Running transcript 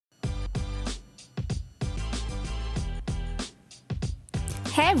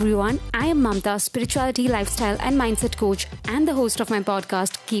Hey everyone, I am Mamta, spirituality, lifestyle, and mindset coach, and the host of my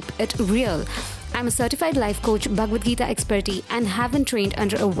podcast, Keep It Real. I'm a certified life coach, Bhagavad Gita expertise, and have been trained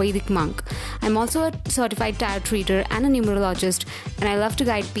under a Vedic monk. I'm also a certified tarot reader and a numerologist, and I love to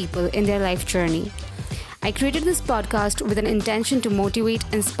guide people in their life journey. I created this podcast with an intention to motivate,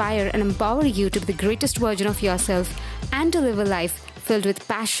 inspire, and empower you to be the greatest version of yourself and to live a life filled with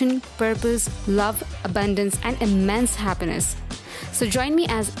passion, purpose, love, abundance, and immense happiness. So join me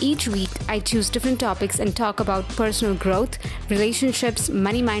as each week I choose different topics and talk about personal growth, relationships,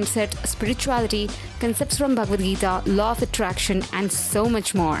 money mindset, spirituality, concepts from Bhagavad Gita, law of attraction, and so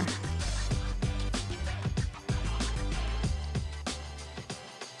much more.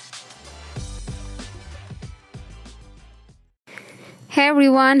 Hey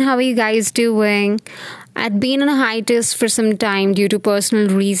everyone, how are you guys doing? I'd been on a hiatus for some time due to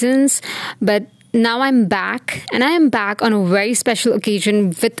personal reasons, but now I'm back, and I am back on a very special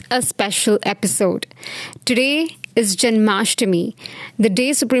occasion with a special episode. Today is Janmashtami, the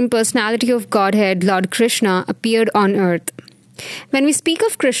day Supreme Personality of Godhead, Lord Krishna, appeared on earth. When we speak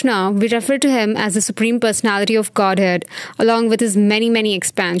of Krishna, we refer to him as the Supreme Personality of Godhead, along with his many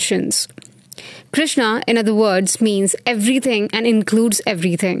expansions. Krishna, in other words, means everything and includes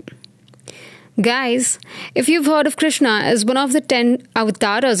everything. Guys, if you've heard of Krishna as one of the 10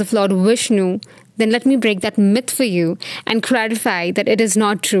 avatars of Lord Vishnu, then let me break that myth for you and clarify that it is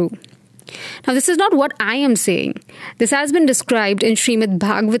not true. Now, this is not what I am saying. This has been described in Srimad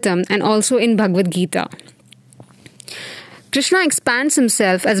Bhagavatam and also in Bhagavad Gita. Krishna expands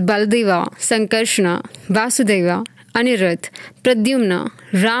himself as Baladeva, Sankarshana, Vasudeva, Anirudh, Pradyumna,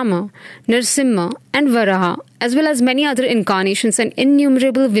 Rama, Narasimha, and Varaha, as well as many other incarnations and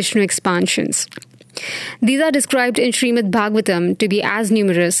innumerable Vishnu expansions. These are described in Srimad Bhagavatam to be as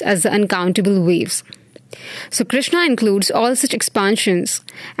numerous as the uncountable waves. So Krishna includes all such expansions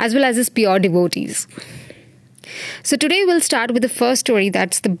as well as his pure devotees. So today we'll start with the first story,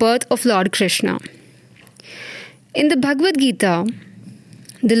 that's the birth of Lord Krishna. In the Bhagavad Gita,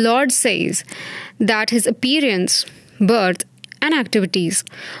 the Lord says that his appearance, birth, and activities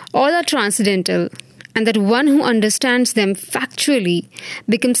all are transcendental, and that one who understands them factually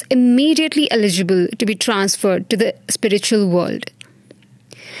becomes immediately eligible to be transferred to the spiritual world.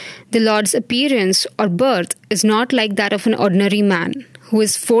 The Lord's appearance or birth is not like that of an ordinary man who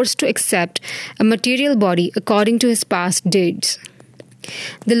is forced to accept a material body according to his past deeds.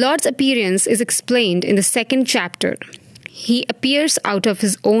 The Lord's appearance is explained in the second chapter. He appears out of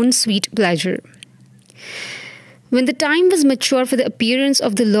his own sweet pleasure. When the time was mature for the appearance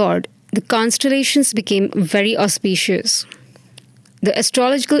of the Lord, the constellations became very auspicious. The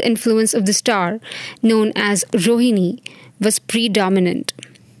astrological influence of the star, known as Rohini, was predominant.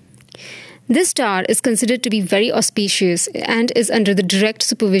 This star is considered to be very auspicious and is under the direct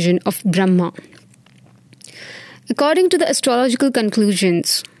supervision of Brahma. According to the astrological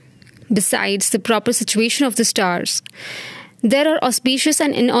conclusions, besides the proper situation of the stars, there are auspicious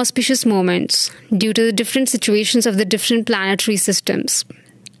and inauspicious moments due to the different situations of the different planetary systems.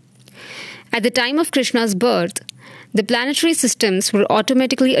 At the time of Krishna's birth, the planetary systems were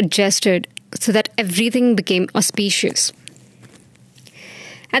automatically adjusted so that everything became auspicious.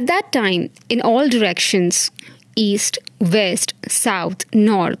 At that time, in all directions, east, west, south,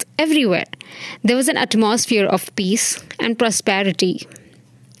 north, everywhere, there was an atmosphere of peace and prosperity.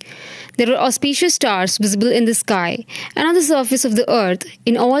 There were auspicious stars visible in the sky and on the surface of the earth,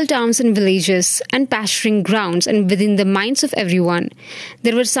 in all towns and villages and pasturing grounds, and within the minds of everyone,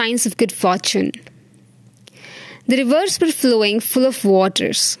 there were signs of good fortune. The rivers were flowing full of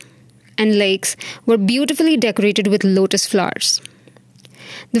waters, and lakes were beautifully decorated with lotus flowers.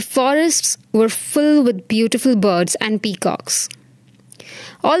 The forests were full with beautiful birds and peacocks.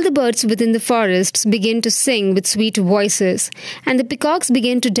 All the birds within the forests began to sing with sweet voices, and the peacocks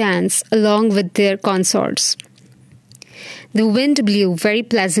began to dance along with their consorts. The wind blew very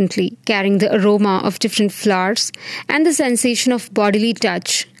pleasantly, carrying the aroma of different flowers, and the sensation of bodily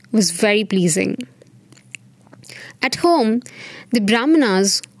touch was very pleasing. At home, the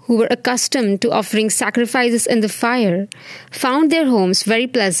Brahmanas, who were accustomed to offering sacrifices in the fire, found their homes very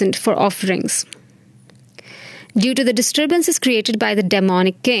pleasant for offerings. Due to the disturbances created by the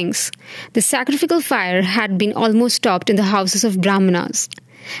demonic kings, the sacrificial fire had been almost stopped in the houses of Brahmanas.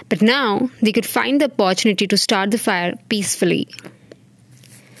 But now they could find the opportunity to start the fire peacefully.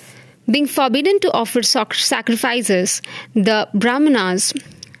 Being forbidden to offer sacrifices, the Brahmanas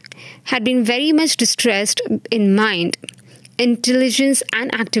had been very much distressed in mind intelligence,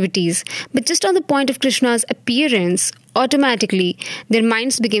 and activities, but just on the point of Krishna's appearance, automatically their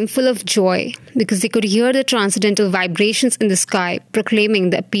minds became full of joy because they could hear the transcendental vibrations in the sky proclaiming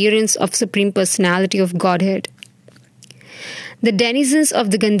the appearance of Supreme Personality of Godhead. The denizens of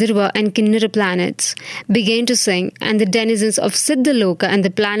the Gandharva and Kinnara planets began to sing, and the denizens of Siddhaloka and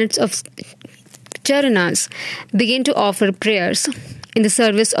the planets of Charanas began to offer prayers in the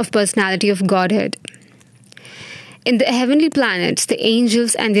service of Personality of Godhead. In the heavenly planets, the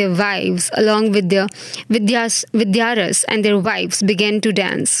angels and their wives, along with their Vidyaras and their wives, began to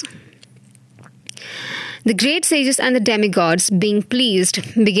dance. The great sages and the demigods, being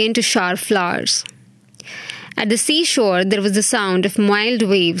pleased, began to shower flowers. At the seashore, there was the sound of mild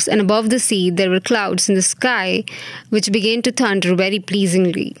waves, and above the sea, there were clouds in the sky, which began to thunder very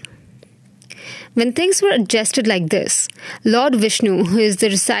pleasingly. When things were adjusted like this, Lord Vishnu, who is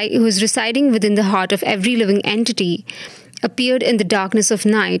residing within the heart of every living entity, appeared in the darkness of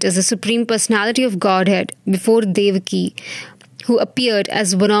night as the Supreme Personality of Godhead before Devaki, who appeared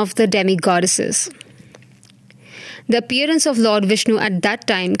as one of the demigoddesses. The appearance of Lord Vishnu at that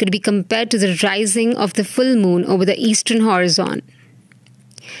time could be compared to the rising of the full moon over the eastern horizon.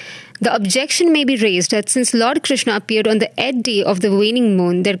 The objection may be raised that since Lord Krishna appeared on the 8th day of the waning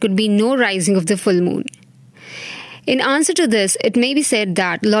moon, there could be no rising of the full moon. In answer to this, it may be said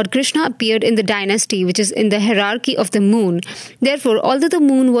that Lord Krishna appeared in the dynasty which is in the hierarchy of the moon. Therefore, although the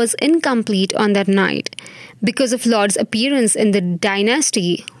moon was incomplete on that night, because of Lord's appearance in the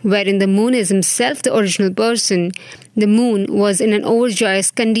dynasty, wherein the moon is himself the original person, the moon was in an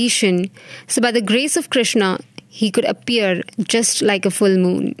overjoyous condition. So by the grace of Krishna, he could appear just like a full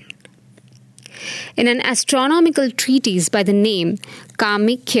moon. In an astronomical treatise by the name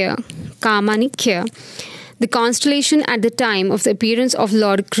Kamanikya, the constellation at the time of the appearance of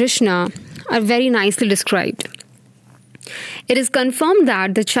Lord Krishna are very nicely described. It is confirmed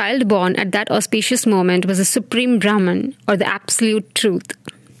that the child born at that auspicious moment was the Supreme Brahman, or the Absolute Truth.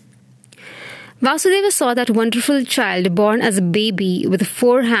 Vasudeva saw that wonderful child born as a baby with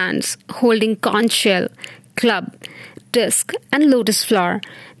 4 hands, holding conch shell, club, disc, and lotus flower,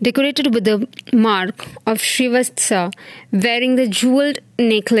 decorated with the mark of Srivatsa, wearing the jeweled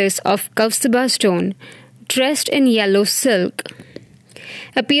necklace of Kaustubha stone, dressed in yellow silk,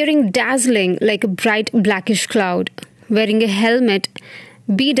 appearing dazzling like a bright blackish cloud, wearing a helmet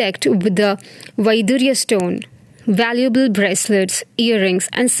bedecked with the Vaidurya stone, valuable bracelets, earrings,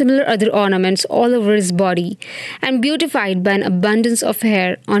 and similar other ornaments all over his body, and beautified by an abundance of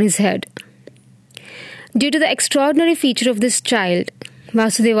hair on his head. Due to the extraordinary feature of this child,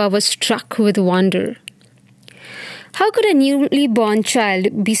 Vasudeva was struck with wonder. How could a newly born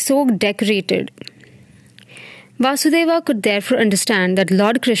child be so decorated? Vasudeva could therefore understand that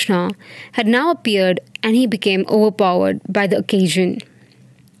Lord Krishna had now appeared, and he became overpowered by the occasion.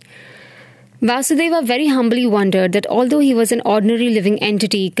 Vasudeva very humbly wondered that although he was an ordinary living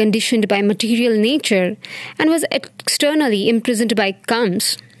entity conditioned by material nature and was externally imprisoned by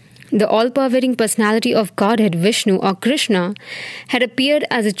Kams, the all-pervading personality of Godhead Vishnu or Krishna had appeared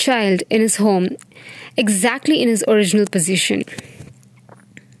as a child in his home, exactly in his original position.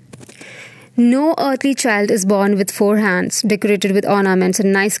 No earthly child is born with 4 hands, decorated with ornaments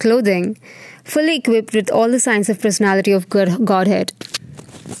and nice clothing, fully equipped with all the signs of personality of Godhead.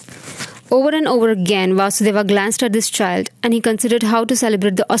 Over and over again, Vasudeva glanced at this child, and he considered how to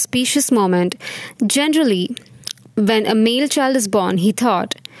celebrate the auspicious moment. Generally, when a male child is born, he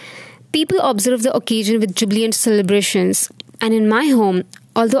thought, people observe the occasion with jubilant celebrations, and in my home,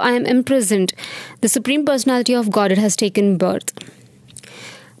 although I am imprisoned, the Supreme Personality of Godhead has taken birth.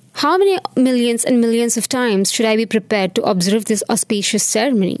 How many millions and millions of times should I be prepared to observe this auspicious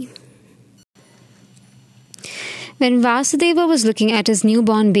ceremony? When Vasudeva was looking at his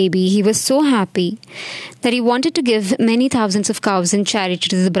newborn baby, he was so happy that he wanted to give many thousands of cows in charity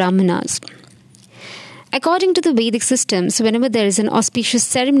to the Brahmanas. According to the Vedic systems, whenever there is an auspicious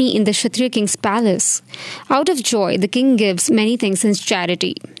ceremony in the Kshatriya king's palace, out of joy, the king gives many things in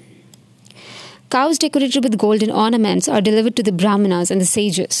charity. Cows decorated with golden ornaments are delivered to the Brahmanas and the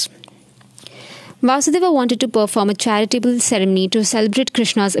sages. Vasudeva wanted to perform a charitable ceremony to celebrate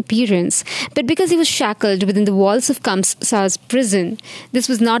Krishna's appearance, but because he was shackled within the walls of Kamsa's prison, this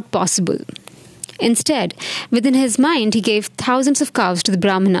was not possible. Instead, within his mind, he gave thousands of cows to the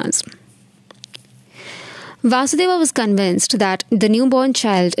Brahmanas. Vasudeva was convinced that the newborn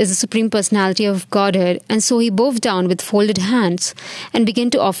child is the Supreme Personality of Godhead, and so he bowed down with folded hands and began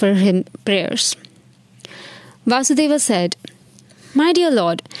to offer him prayers. Vasudeva said, "My dear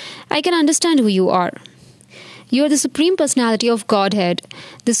Lord, I can understand who you are. You are the Supreme Personality of Godhead,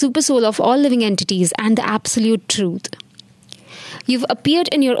 the super soul of all living entities, and the absolute truth. You've appeared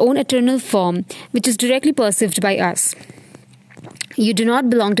in your own eternal form, which is directly perceived by us. You do not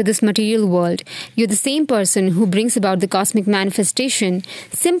belong to this material world. You're the same person who brings about the cosmic manifestation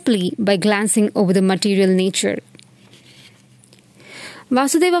simply by glancing over the material nature.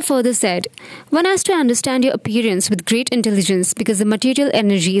 Vasudeva further said, one has to understand your appearance with great intelligence because the material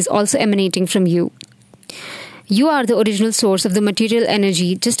energy is also emanating from you. You are the original source of the material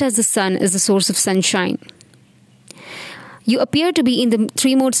energy, just as the sun is the source of sunshine. You appear to be in the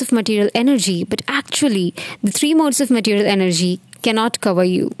three modes of material energy, but actually, the three modes of material energy cannot cover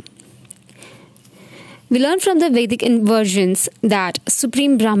you. We learn from the Vedic versions that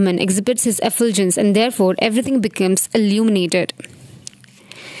Supreme Brahman exhibits his effulgence and therefore everything becomes illuminated.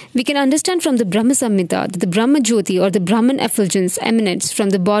 We can understand from the Brahma Samhita that the Brahma Jyoti or the Brahman effulgence emanates from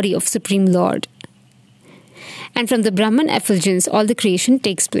the body of Supreme Lord. And from the Brahman effulgence, all the creation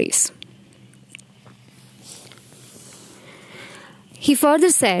takes place. He further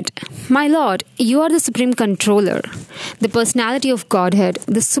said, my Lord, you are the Supreme Controller, the personality of Godhead,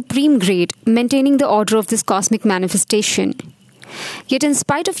 the Supreme Great, maintaining the order of this cosmic manifestation. Yet in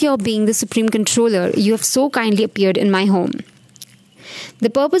spite of your being the Supreme Controller, you have so kindly appeared in my home.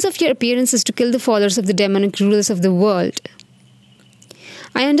 The purpose of your appearance is to kill the followers of the demonic rulers of the world.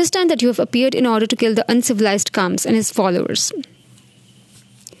 I understand that you have appeared in order to kill the uncivilized Kams and his followers.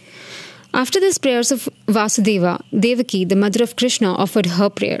 After these prayers of Vasudeva, Devaki, the mother of Krishna, offered her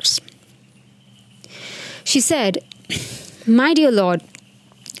prayers. She said, my dear Lord,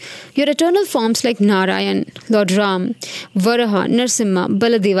 your eternal forms like Narayan, Lord Ram, Varaha, Narsimha,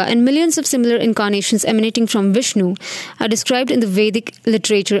 Baladeva, and millions of similar incarnations emanating from Vishnu are described in the Vedic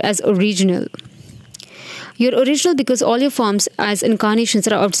literature as original. You're original because all your forms as incarnations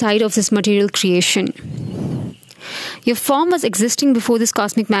are outside of this material creation. Your form was existing before this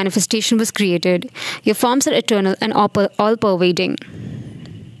cosmic manifestation was created. Your forms are eternal and all-pervading.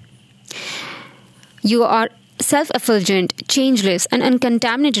 You are self-effulgent, changeless, and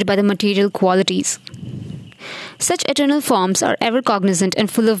uncontaminated by the material qualities. Such eternal forms are ever cognizant and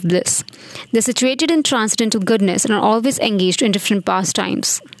full of bliss. They're situated in transcendental goodness and are always engaged in different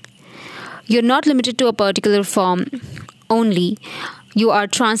pastimes. You're not limited to a particular form only. You are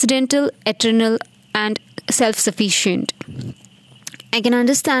transcendental, eternal, and self-sufficient. I can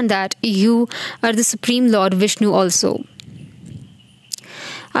understand that you are the Supreme Lord Vishnu also.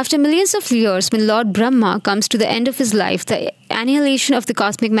 After millions of years, when Lord Brahma comes to the end of his life, the annihilation of the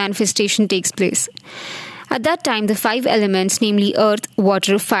cosmic manifestation takes place. At that time, the five elements, namely earth,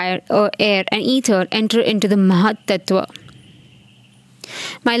 water, fire, air, and ether, enter into the Mahat Tattva.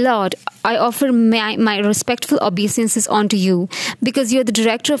 My Lord, I offer my respectful obeisances unto you because you are the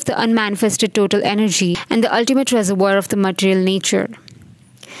director of the unmanifested total energy and the ultimate reservoir of the material nature.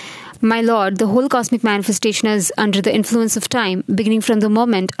 My Lord, the whole cosmic manifestation is under the influence of time, beginning from the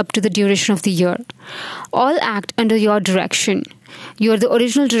moment up to the duration of the year. All act under your direction. You are the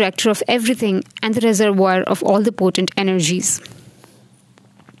original director of everything and the reservoir of all the potent energies.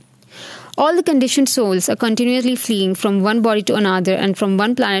 All the conditioned souls are continuously fleeing from one body to another and from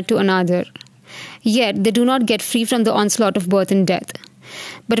one planet to another. Yet they do not get free from the onslaught of birth and death.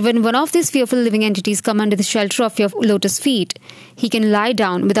 But when one of these fearful living entities come under the shelter of your lotus feet, he can lie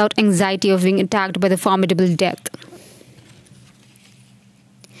down without anxiety of being attacked by the formidable death.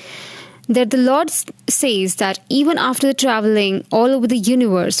 That the Lord says that even after traveling all over the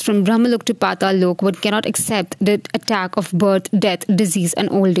universe from Brahmalok to Patalok, one cannot accept the attack of birth, death, disease and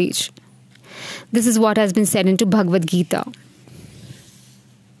old age. This is what has been said into Bhagavad Gita.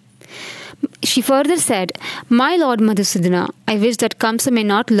 She further said, my Lord Madhusudana, I wish that Kamsa may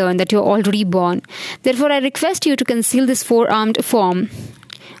not learn that you are already born. Therefore I request you to conceal this four-armed form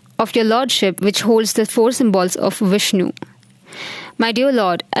of your lordship which holds the four symbols of Vishnu. My dear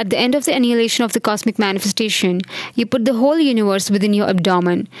Lord, at the end of the annihilation of the cosmic manifestation, you put the whole universe within your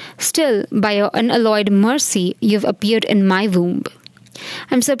abdomen. Still, by your unalloyed mercy, you have appeared in my womb.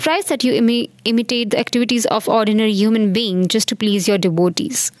 I am surprised that you imitate the activities of ordinary human being just to please your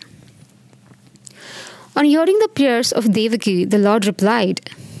devotees. On hearing the prayers of Devaki, the Lord replied,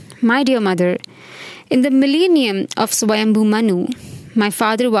 my dear mother, in the millennium of Swayambhu Manu, my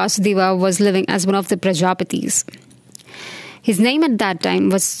father Vasudeva was living as one of the Prajapatis. His name at that time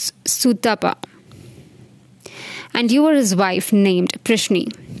was Sutapa, and you were his wife named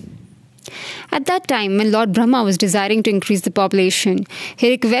Prishni. At that time, when Lord Brahma was desiring to increase the population, he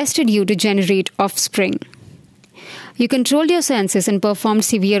requested you to generate offspring. You controlled your senses and performed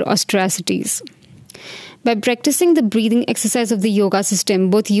severe austerities. By practicing the breathing exercise of the yoga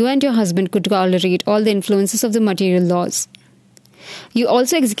system, both you and your husband could tolerate all the influences of the material laws. You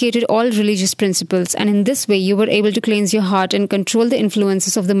also executed all religious principles, and in this way you were able to cleanse your heart and control the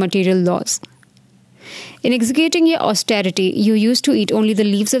influences of the material laws. In executing your austerity, you used to eat only the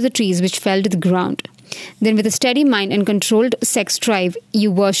leaves of the trees which fell to the ground. Then, with a steady mind and controlled sex drive,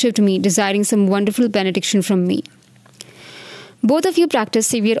 you worshipped me, desiring some wonderful benediction from me. Both of you practiced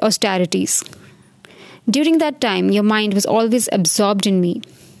severe austerities. During that time, your mind was always absorbed in me.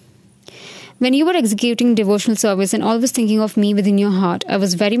 When you were executing devotional service and always thinking of me within your heart, I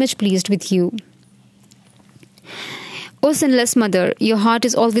was very much pleased with you. O sinless mother, your heart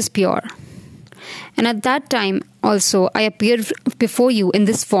is always pure. And at that time also, I appeared before you in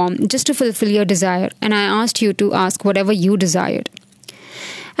this form just to fulfill your desire, and I asked you to ask whatever you desired.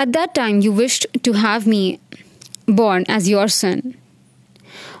 At that time, you wished to have me born as your son.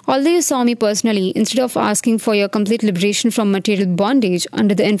 Although you saw me personally, instead of asking for your complete liberation from material bondage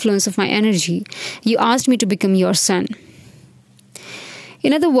under the influence of my energy, you asked me to become your son.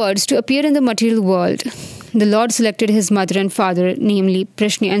 In other words, to appear in the material world, the Lord selected his mother and father, namely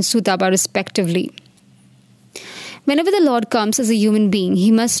Prishni and Sutapa respectively. Whenever the Lord comes as a human being,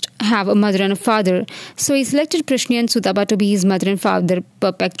 he must have a mother and a father, so he selected Prishni and Sutapa to be his mother and father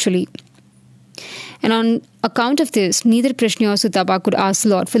perpetually. And on account of this, neither Prishni or Sutapa could ask the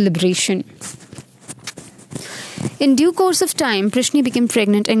Lord for liberation. In due course of time, Prishni became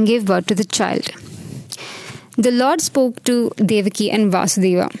pregnant and gave birth to the child. The Lord spoke to Devaki and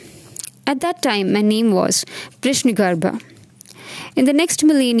Vasudeva. At that time, my name was Prishnigarbha. In the next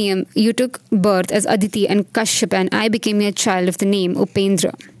millennium, you took birth as Aditi and Kashyapa, and I became your child of the name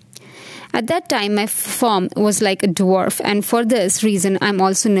Upendra. At that time, my form was like a dwarf, and for this reason, I am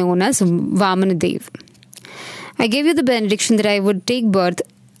also known as Vamanadev. I gave you the benediction that I would take birth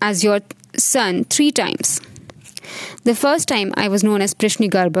as your son 3 times. The first time, I was known as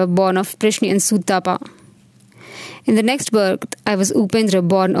Prishnigarbha, born of Prishni and Sutapa. In the next birth, I was Upendra,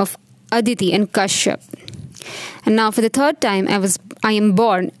 born of Aditi and Kashyap. And now for the third time, I am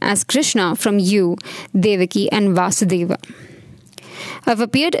born as Krishna from you, Devaki and Vasudeva. I have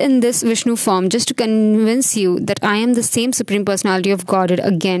appeared in this Vishnu form just to convince you that I am the same Supreme Personality of Godhead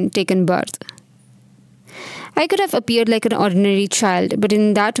again taken birth. I could have appeared like an ordinary child, but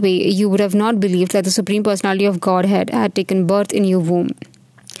in that way you would have not believed that the Supreme Personality of Godhead had taken birth in your womb.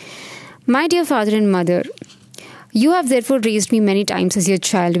 My dear father and mother, you have therefore raised me many times as your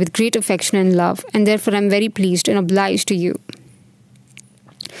child with great affection and love, and therefore I am very pleased and obliged to you.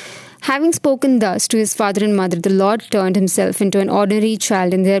 Having spoken thus to his father and mother, the Lord turned himself into an ordinary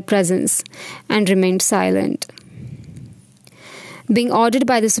child in their presence and remained silent. Being ordered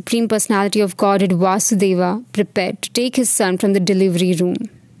by the Supreme Personality of Godhead, Vasudeva prepared to take his son from the delivery room.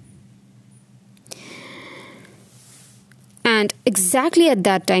 And exactly at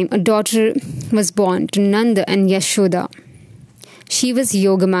that time, a daughter was born to Nanda and Yashoda. She was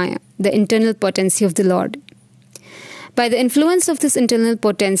Yogamaya, the internal potency of the Lord. By the influence of this internal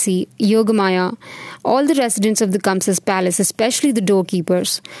potency, Yogamaya, all the residents of the Kamsa's palace, especially the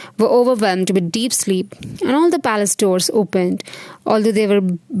doorkeepers, were overwhelmed with deep sleep, and all the palace doors opened, although they were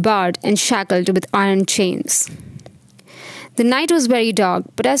barred and shackled with iron chains. The night was very dark,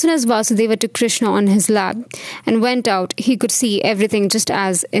 but as soon as Vasudeva took Krishna on his lap and went out, he could see everything just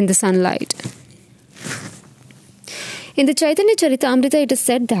as in the sunlight. In the Chaitanya Charitamrita, it is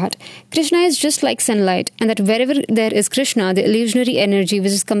said that Krishna is just like sunlight, and that wherever there is Krishna, the illusionary energy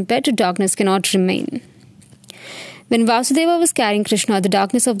which is compared to darkness cannot remain. When Vasudeva was carrying Krishna, the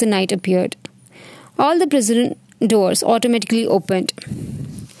darkness of the night appeared. All the prison doors automatically opened.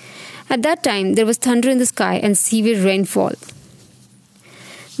 At that time, there was thunder in the sky and severe rainfall.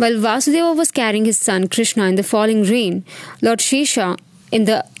 While Vasudeva was carrying his son Krishna in the falling rain, Lord Shesha, in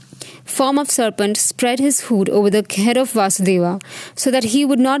the form of serpent, spread his hood over the head of Vasudeva so that he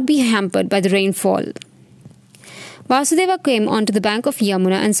would not be hampered by the rainfall. Vasudeva came onto the bank of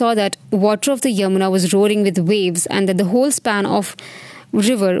Yamuna and saw that water of the Yamuna was roaring with waves and that the whole span of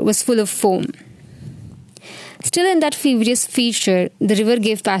river was full of foam. Still in that feverish feature, the river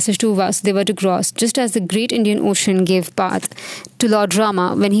gave passage to Vasudeva to cross, just as the great Indian Ocean gave path to Lord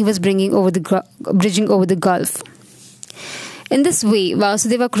Rama when he was bridging over the gulf. In this way,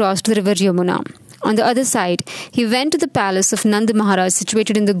 Vasudeva crossed the river Yamuna. On the other side, he went to the palace of Nanda Maharaj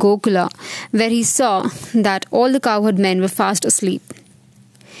situated in the Gokula, where he saw that all the cowherd men were fast asleep.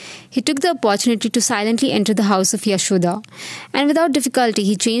 He took the opportunity to silently enter the house of Yashoda, and without difficulty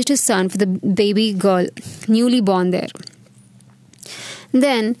he changed his son for the baby girl newly born there.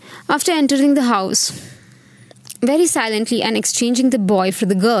 Then, after entering the house, very silently and exchanging the boy for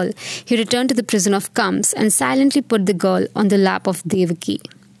the girl, he returned to the prison of Kams and silently put the girl on the lap of Devaki.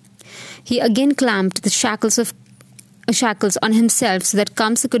 He again clamped the shackles of shackles on himself so that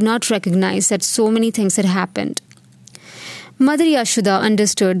Kamsa could not recognize that so many things had happened. Mother Yashoda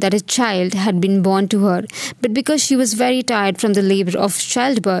understood that a child had been born to her, but because she was very tired from the labor of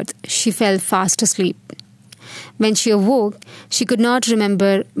childbirth, she fell fast asleep. When she awoke, she could not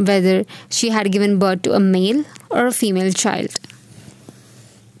remember whether she had given birth to a male or a female child.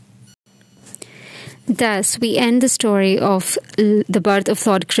 Thus, we end the story of the birth of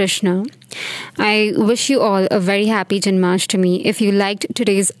Lord Krishna. I wish you all a very happy Janmashtami. If you liked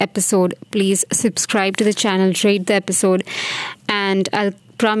today's episode, please subscribe to the channel, rate the episode, and I'll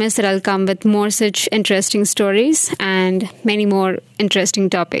promise that I'll come with more such interesting stories and many more interesting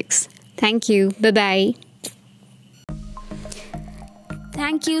topics. Thank you. Bye-bye.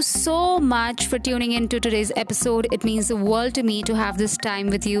 Thank you so much for tuning in to today's episode. It means the world to me to have this time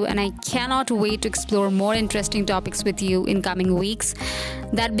with you, and I cannot wait to explore more interesting topics with you in coming weeks.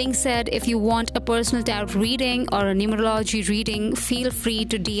 That being said, if you want a personal tarot reading or a numerology reading, feel free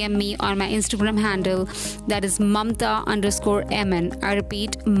to DM me on my Instagram handle, that is Mamta_MN. I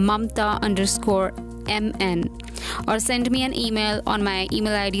repeat, Mamta_MN. Or send me an email on my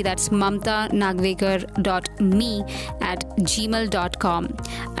email ID, that's mamtanagvekar.me@gmail.com.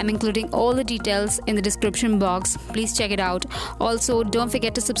 I'm including all the details in the description box. Please check it out. Also, don't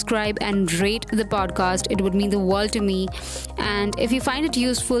forget to subscribe and rate the podcast. It would mean the world to me. And if you find it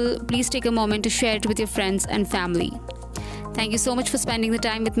useful, please take a moment to share it with your friends and family. Thank you so much for spending the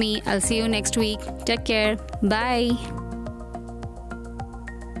time with me. I'll see you next week. Take care. Bye.